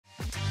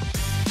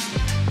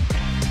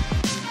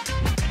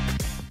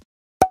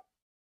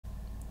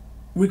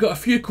We got a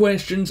few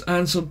questions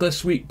answered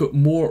this week, but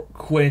more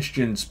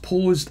questions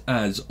posed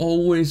as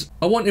always.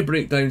 I want to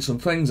break down some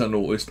things I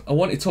noticed. I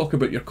want to talk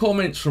about your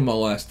comments from my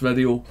last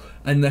video,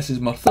 and this is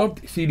my third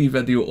theory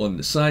video on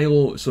the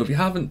silo, so if you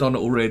haven't done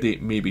it already,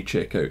 maybe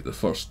check out the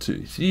first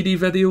two theory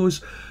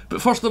videos.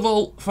 But first of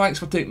all, thanks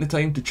for taking the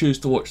time to choose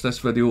to watch this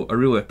video, I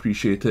really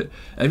appreciate it.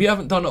 If you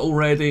haven't done it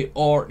already,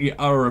 or you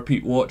are a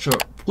repeat watcher,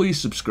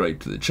 please subscribe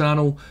to the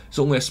channel. It's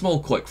only a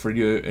small click for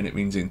you, and it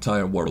means the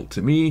entire world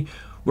to me.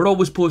 We're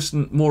always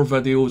posting more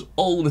videos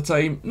all the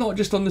time, not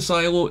just on the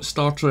silo,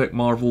 Star Trek,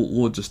 Marvel,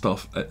 loads of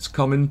stuff, it's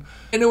coming.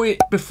 Anyway,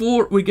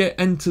 before we get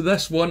into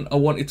this one, I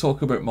want to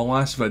talk about my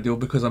last video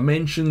because I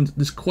mentioned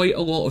there's quite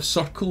a lot of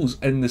circles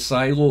in the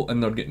silo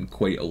and they're getting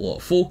quite a lot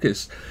of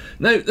focus.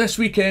 Now, this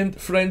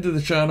weekend, friend of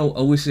the channel,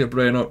 Alicia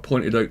Brenner,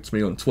 pointed out to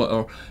me on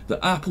Twitter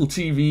that Apple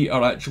TV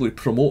are actually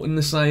promoting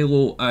the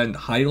silo and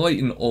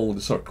highlighting all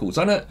the circles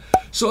in it.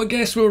 So I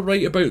guess we were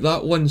right about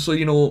that one, so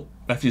you know,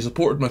 if you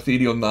supported my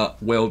theory on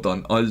that, well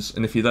done us,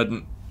 and if you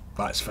didn't,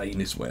 that's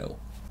fine as well.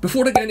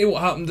 Before I get into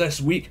what happened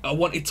this week, I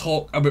want to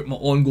talk about my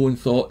ongoing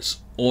thoughts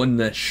on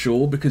this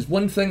show, because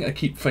one thing I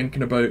keep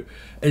thinking about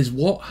is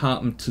what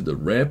happened to the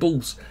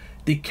rebels.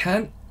 They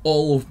can't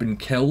all have been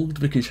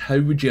killed, because how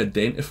would you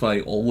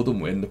identify all of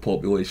them when the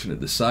population of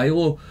the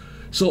silo?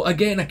 So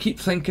again, I keep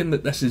thinking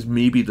that this is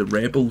maybe the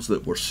rebels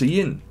that we're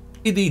seeing.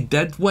 They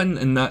did win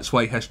and that's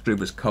why history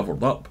was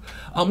covered up.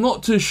 I'm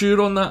not too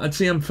sure on that. I'd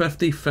say I'm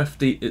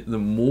 50-50 at the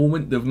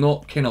moment. They've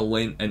not kind of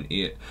lent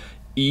into it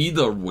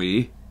either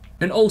way.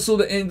 And also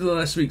the end of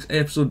this week's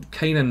episode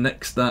kind of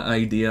nixed that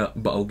idea,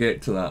 but I'll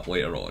get to that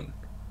later on.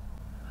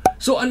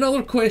 So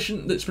another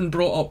question that's been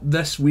brought up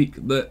this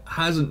week that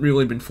hasn't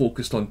really been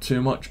focused on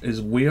too much is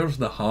where's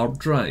the hard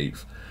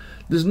drive?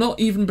 There's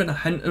not even been a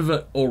hint of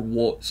it or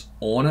what's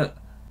on it.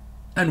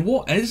 And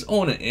what is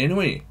on it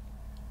anyway?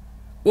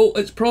 Well,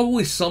 it's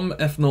probably some,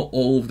 if not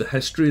all, of the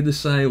history of the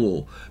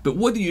silo. But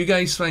what do you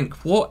guys think?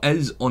 What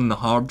is on the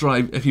hard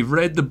drive? If you've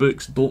read the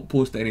books, don't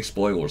post any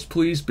spoilers,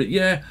 please. But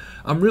yeah,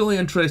 I'm really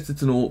interested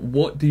to know,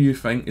 what do you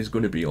think is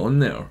going to be on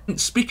there? And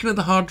speaking of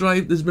the hard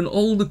drive, there's been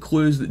all the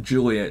clues that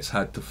Juliet's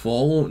had to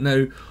follow.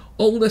 Now,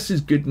 all this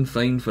is good and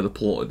fine for the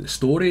plot of the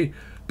story,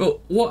 but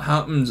what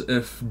happens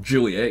if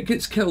Juliet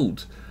gets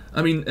killed?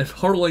 I mean, if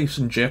her life's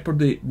in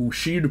jeopardy, will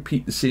she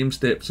repeat the same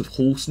steps of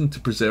Holston to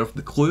preserve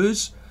the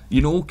clues?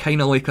 You know,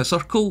 kind of like a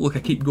circle, like I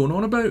keep going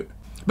on about.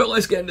 But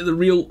let's get into the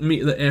real meat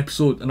of the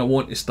episode, and I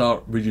want to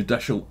start with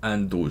Judicial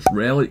and those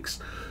relics.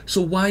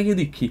 So why are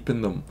they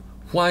keeping them?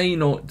 Why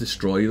not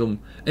destroy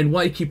them? And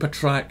why keep a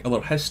track of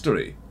their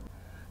history?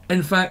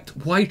 In fact,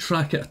 why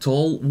track it at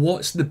all?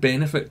 What's the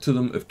benefit to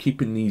them of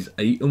keeping these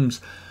items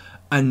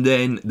and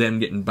then them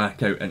getting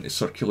back out into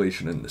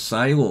circulation in the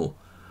silo?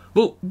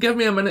 Well, give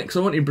me a minute because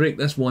I want to break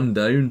this one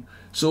down.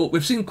 So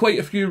we've seen quite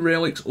a few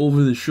relics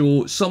over the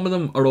show. Some of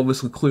them are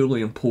obviously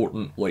clearly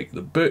important, like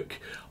the book.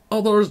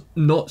 Others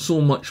not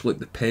so much, like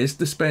the Pez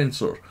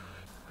dispenser.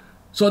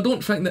 So I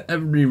don't think that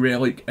every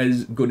relic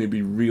is going to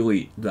be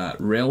really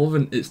that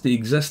relevant. It's the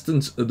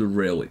existence of the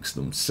relics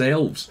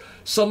themselves.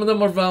 Some of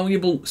them are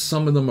valuable,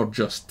 some of them are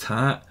just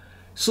tat.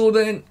 So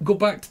then, go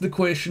back to the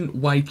question,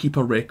 why keep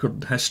a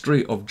record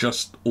history of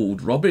just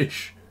old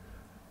rubbish?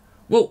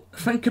 Well,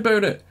 think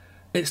about it.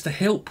 It's to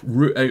help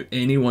root out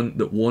anyone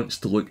that wants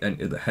to look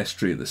into the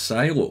history of the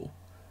silo.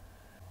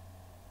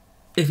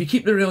 If you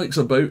keep the relics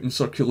about in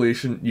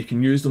circulation, you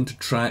can use them to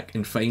track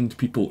and find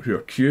people who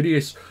are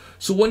curious.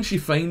 So once you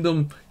find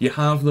them, you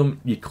have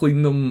them, you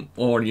clean them,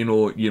 or you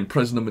know, you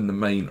imprison them in the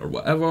mine or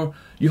whatever.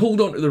 You hold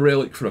on to the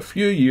relic for a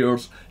few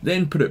years,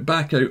 then put it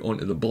back out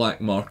onto the black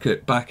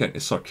market, back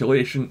into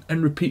circulation,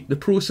 and repeat the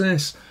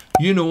process.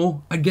 You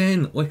know,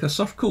 again, like a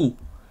circle.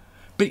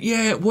 But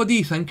yeah, what do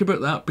you think about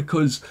that?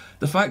 Because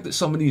the fact that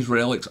some of these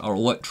relics are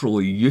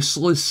literally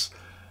useless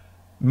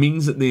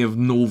means that they have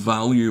no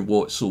value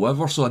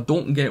whatsoever, so I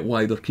don't get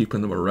why they're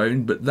keeping them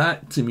around, but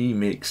that to me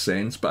makes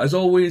sense. But as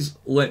always,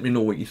 let me know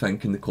what you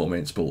think in the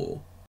comments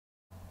below.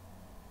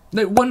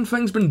 Now, one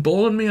thing's been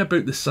bothering me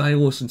about the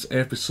silo since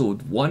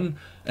episode 1,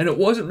 and it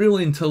wasn't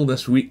really until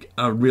this week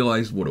I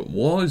realised what it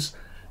was.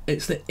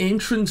 It's the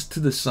entrance to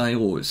the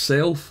silo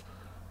itself.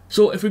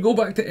 So if we go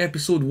back to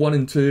episode 1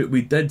 and 2,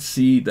 we did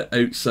see the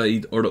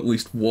outside, or at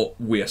least what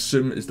we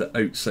assume is the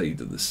outside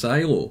of the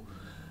silo.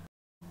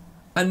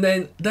 And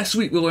then this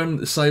week we learned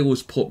that the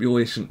silo's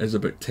population is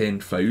about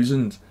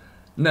 10,000.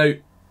 Now,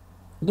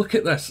 look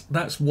at this,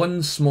 that's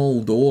one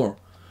small door.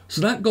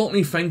 So that got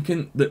me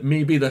thinking that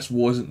maybe this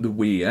wasn't the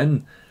way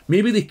in.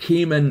 Maybe they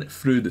came in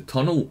through the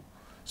tunnel.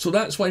 So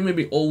that's why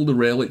maybe all the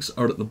relics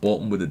are at the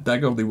bottom with the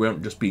digger, they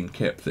weren't just being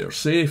kept there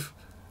safe.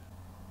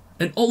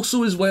 And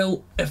also as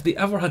well, if they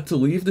ever had to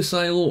leave the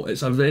silo,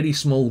 it's a very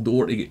small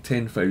door to get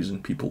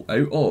 10,000 people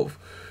out of.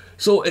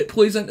 So it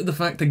plays into the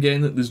fact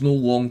again that there's no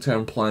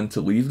long-term plan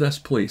to leave this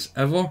place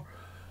ever.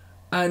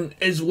 And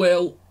as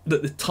well,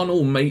 that the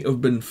tunnel might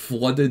have been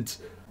flooded.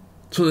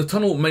 So the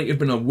tunnel might have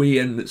been a way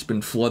in that's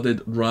been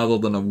flooded rather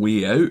than a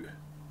way out.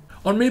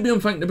 Or maybe I'm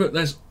thinking about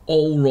this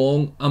all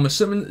wrong. I'm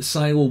assuming that the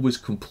silo was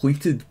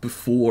completed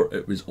before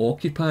it was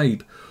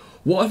occupied.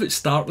 What if it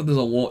started as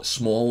a lot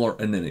smaller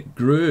and then it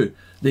grew?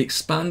 They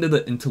expanded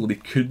it until they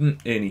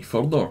couldn't any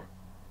further.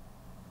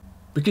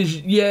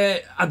 Because, yeah,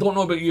 I don't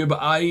know about you, but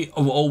I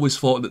have always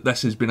thought that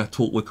this has been a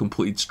totally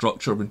completed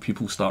structure when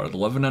people started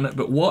living in it.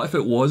 But what if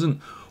it wasn't?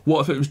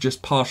 What if it was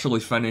just partially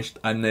finished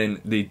and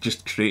then they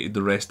just created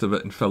the rest of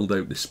it and filled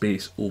out the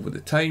space over the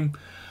time?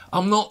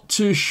 I'm not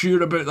too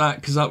sure about that,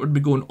 because that would be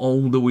going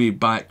all the way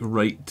back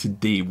right to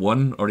day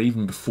one, or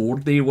even before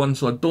day one,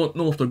 so I don't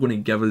know if they're going to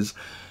give us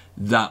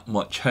that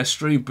much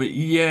history. But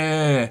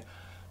yeah,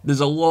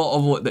 there's a lot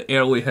of like the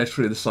early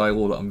history of the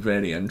silo that I'm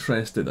very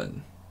interested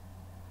in.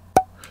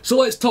 So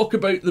let's talk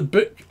about the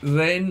book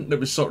then. That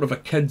was sort of a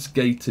kid's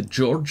guide to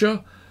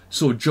Georgia.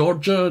 So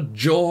Georgia,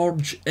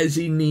 George, is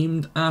he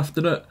named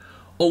after it?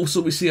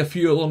 Also, we see a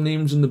few other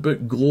names in the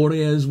book.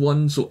 Gloria is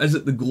one. So is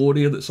it the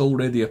Gloria that's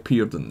already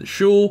appeared in the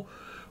show?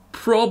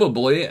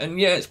 Probably. And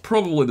yeah, it's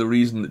probably the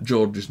reason that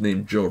George is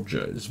named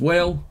Georgia as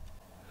well.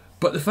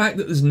 But the fact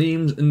that there's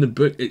names in the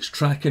book, it's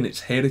tracking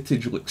its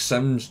heritage like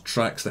Sims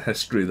tracks the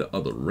history of the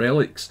other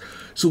relics.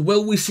 So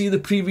will we see the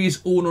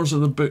previous owners of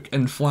the book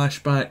in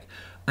flashback?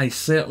 I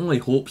certainly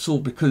hope so,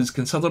 because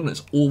considering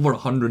it's over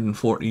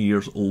 140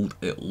 years old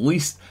at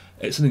least,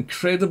 it's in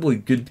incredibly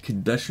good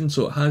condition,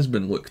 so it has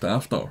been looked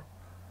after.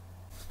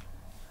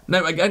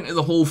 Now, I get into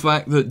the whole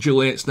fact that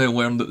Juliet's now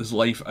learned that there's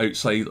life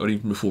outside or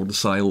even before the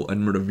silo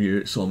in my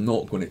review, so I'm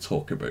not going to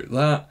talk about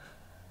that.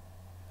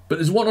 But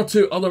there's one or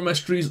two other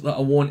mysteries that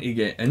I want to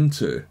get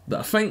into that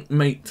I think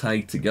might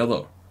tie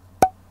together.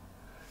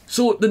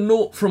 So, the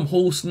note from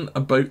Holston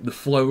about the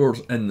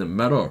flowers in the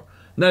mirror.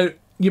 Now,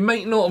 you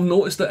might not have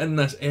noticed it in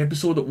this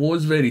episode, it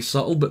was very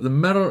subtle, but the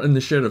mirror in the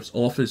sheriff's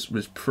office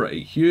was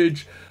pretty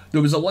huge.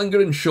 There was a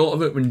lingering shot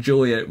of it when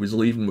Juliet was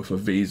leaving with a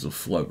vase of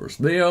flowers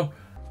there.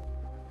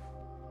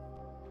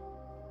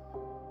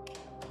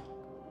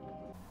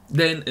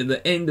 Then at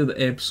the end of the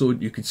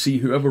episode, you could see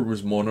whoever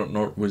was monitoring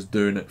her was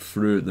doing it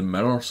through the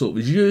mirror, so it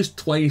was used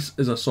twice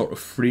as a sort of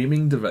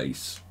framing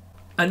device.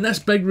 And this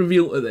big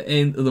reveal at the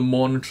end of the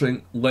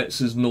monitoring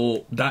lets us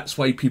know that's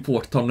why people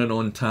are turning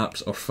on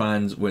taps or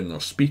fans when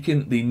they're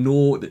speaking. They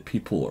know that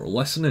people are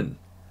listening.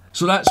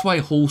 So that's why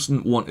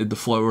Holston wanted the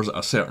flowers at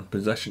a certain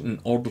position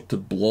in order to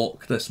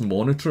block this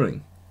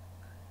monitoring.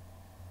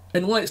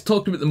 And let's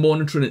talk about the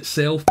monitoring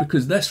itself,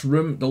 because this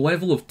room, the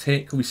level of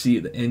tech we see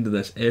at the end of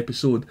this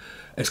episode,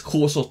 is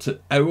closer to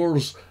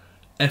ours,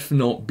 if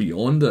not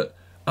beyond it.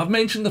 I've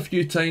mentioned a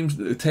few times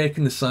that the tech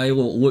in the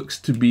silo looks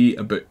to be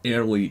about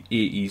early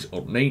 80s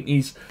or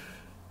 90s,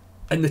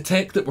 and the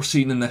tech that we're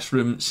seeing in this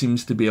room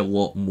seems to be a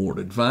lot more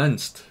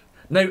advanced.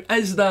 Now,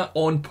 is that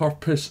on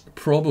purpose?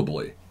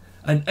 Probably.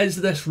 And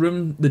is this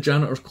room the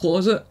janitor's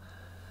closet?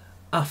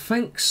 I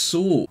think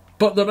so.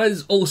 But there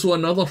is also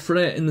another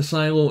threat in the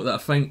silo that I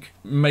think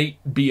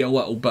might be a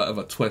little bit of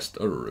a twist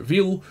or a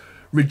reveal.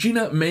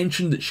 Regina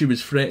mentioned that she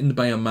was threatened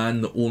by a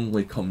man that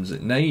only comes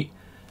at night.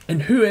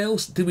 And who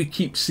else do we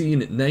keep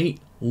seeing at night?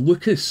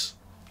 Lucas.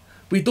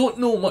 We don't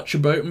know much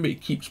about him, but he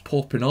keeps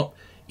popping up.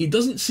 He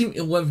doesn't seem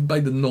to live by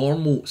the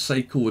normal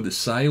cycle of the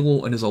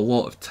silo and has a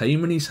lot of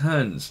time on his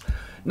hands.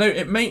 Now,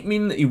 it might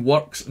mean that he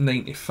works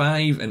 9 to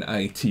 5 in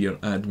IT or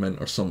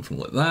admin or something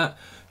like that,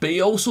 but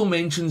he also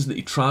mentions that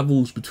he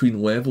travels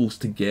between levels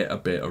to get a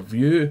better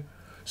view.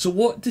 So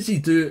what does he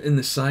do in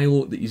the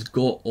silo that he's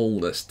got all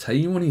this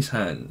time on his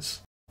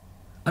hands?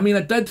 I mean,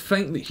 I did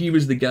think that he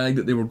was the guy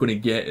that they were going to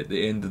get at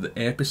the end of the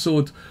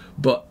episode,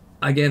 but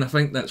again, I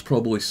think that's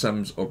probably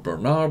Sims or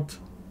Bernard.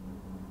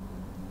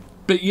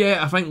 But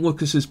yeah, I think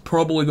Lucas is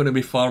probably going to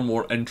be far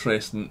more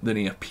interesting than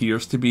he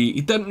appears to be.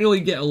 He didn't really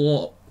get a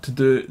lot to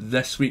do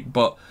this week,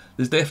 but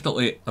there's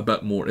definitely a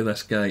bit more to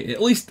this guy.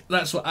 At least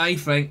that's what I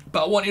think,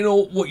 but I want to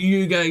know what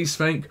you guys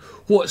think.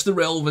 What's the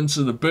relevance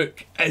of the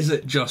book? Is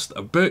it just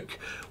a book?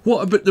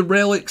 What about the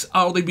relics?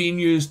 Are they being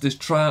used as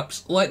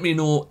traps? Let me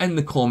know in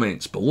the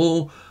comments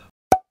below.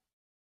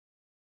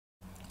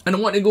 And I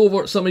want to go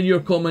over some of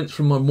your comments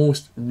from my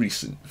most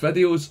recent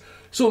videos.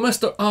 So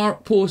Mr. R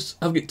posts,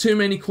 I've got too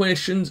many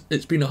questions.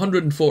 It's been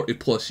 140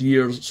 plus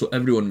years, so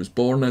everyone was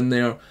born in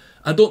there.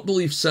 I don't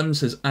believe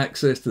Sims has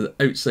access to the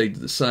outside of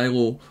the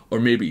silo,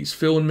 or maybe he's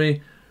fooling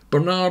me.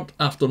 Bernard,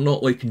 after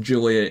not liking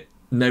Juliet,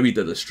 now he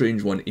did a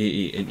strange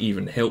 180 and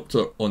even helped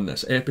her on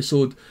this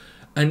episode.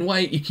 And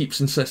why he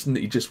keeps insisting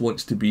that he just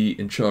wants to be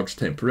in charge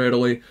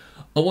temporarily.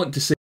 I want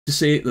to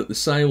say that the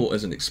silo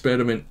is an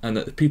experiment and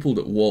that the people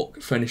that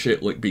walk finish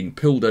it like being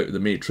pulled out of the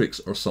Matrix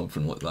or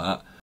something like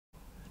that.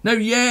 Now,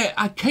 yeah,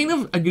 I kind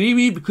of agree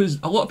with you, because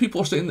a lot of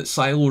people are saying that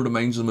Silo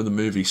reminds them of the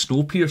movie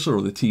Snowpiercer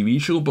or the TV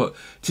show, but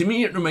to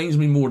me it reminds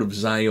me more of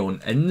Zion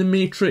in the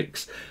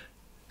Matrix.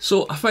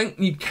 So I think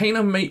you kind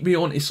of might be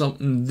onto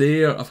something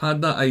there. I've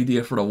had that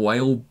idea for a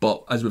while,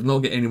 but as we've not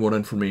got any more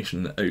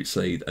information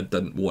outside, I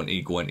didn't want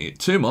to go into it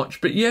too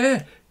much. But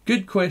yeah,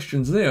 good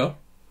questions there.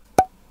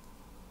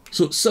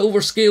 So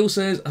Silver Scale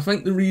says, I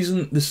think the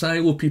reason the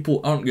silo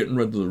people aren't getting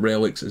rid of the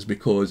relics is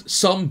because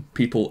some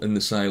people in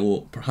the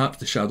silo, perhaps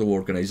the shadow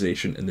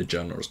organisation in the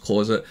janitor's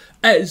closet,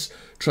 is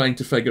trying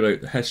to figure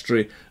out the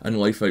history and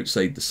life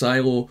outside the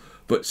silo,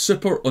 but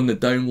super on the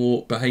down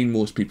low behind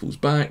most people's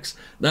backs.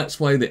 That's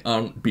why they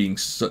aren't being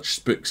such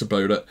spooks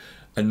about it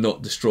and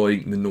not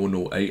destroying the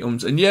no-no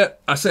items. And yeah,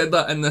 I said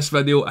that in this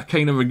video, I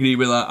kind of agree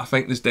with that. I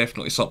think there's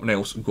definitely something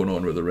else going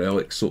on with the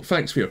relics, so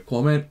thanks for your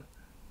comment.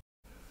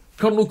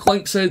 Colonel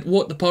Clink said,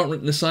 what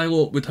department in the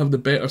silo would have the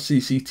better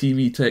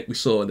CCTV tech we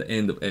saw at the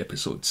end of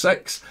episode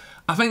 6?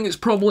 I think it's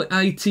probably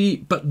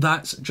IT, but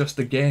that's just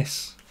a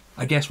guess.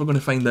 I guess we're going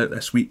to find out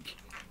this week.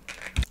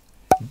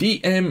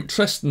 DM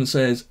Tristan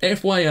says,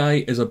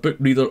 FYI, as a book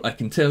reader, I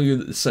can tell you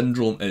that the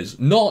syndrome is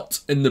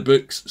not in the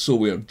books, so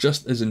we are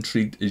just as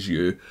intrigued as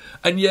you.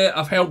 And yeah,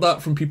 I've heard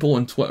that from people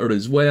on Twitter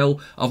as well.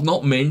 I've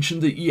not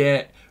mentioned it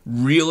yet,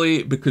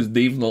 really, because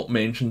they've not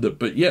mentioned it,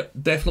 but yeah,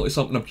 definitely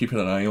something I'm keeping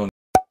an eye on.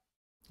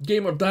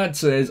 Gamer Dad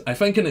says, I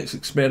think in its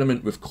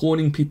experiment with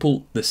cloning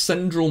people, the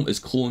syndrome is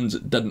clones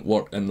that didn't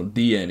work and their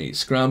DNA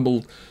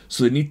scrambled,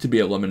 so they need to be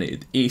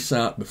eliminated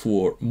ASAP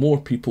before more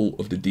people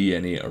of the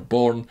DNA are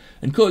born,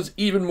 and cause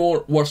even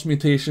more worse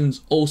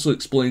mutations. Also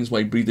explains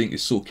why breeding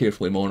is so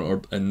carefully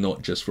monitored and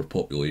not just for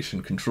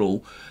population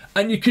control.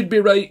 And you could be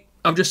right,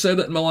 I've just said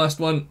it in my last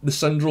one, the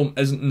syndrome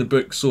isn't in the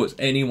book, so it's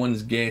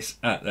anyone's guess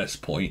at this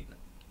point.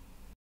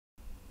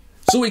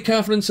 Zoe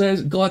Catherine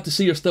says, glad to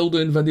see you're still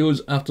doing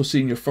videos after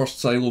seeing your first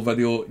silo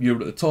video. You were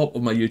at the top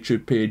of my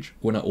YouTube page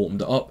when I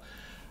opened it up.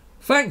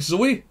 Thanks,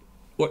 Zoe.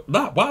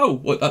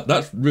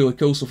 That's really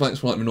cool, so thanks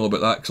for letting me know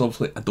about that, because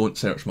obviously I don't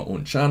search my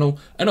own channel.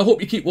 And I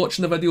hope you keep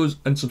watching the videos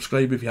and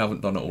subscribe if you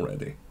haven't done it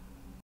already.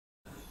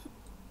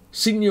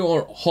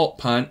 Senior Hot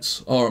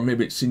Pants, or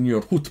maybe it's Senior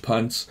Hoot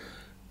Pants.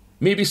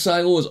 Maybe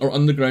silos are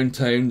underground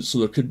towns, so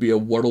there could be a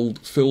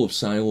world full of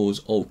silos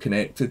all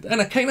connected. And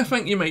I kind of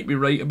think you might be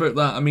right about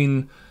that. I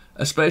mean,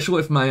 especially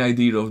if my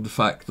idea of the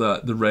fact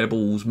that the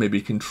rebels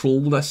maybe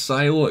control this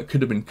silo, it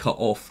could have been cut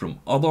off from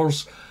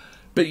others.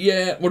 But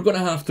yeah, we're going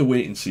to have to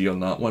wait and see on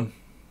that one.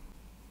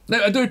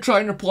 Now, I do try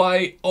and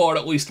reply, or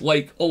at least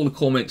like, all the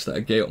comments that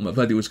I get on my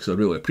videos, because I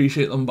really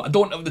appreciate them, but I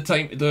don't have the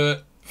time to do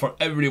it for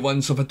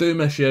everyone, so if I do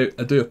miss you out,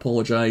 I do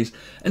apologise.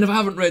 And if I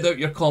haven't read out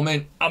your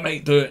comment, I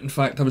might do it. In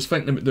fact, I was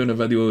thinking about doing a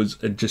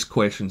videos and just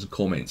questions and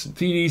comments and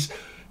theories,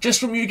 just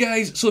from you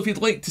guys, so if you'd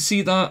like to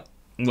see that,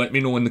 let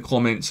me know in the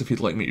comments if you'd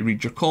like me to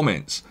read your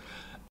comments.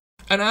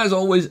 And as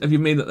always, if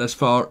you've made it this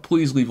far,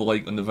 please leave a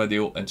like on the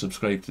video and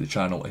subscribe to the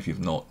channel if you've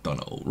not done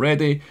it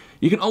already.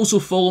 You can also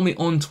follow me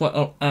on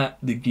Twitter at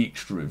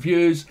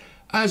TheGeeksterReviews.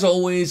 As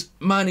always,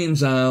 my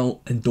name's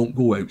Al, and don't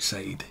go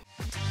outside.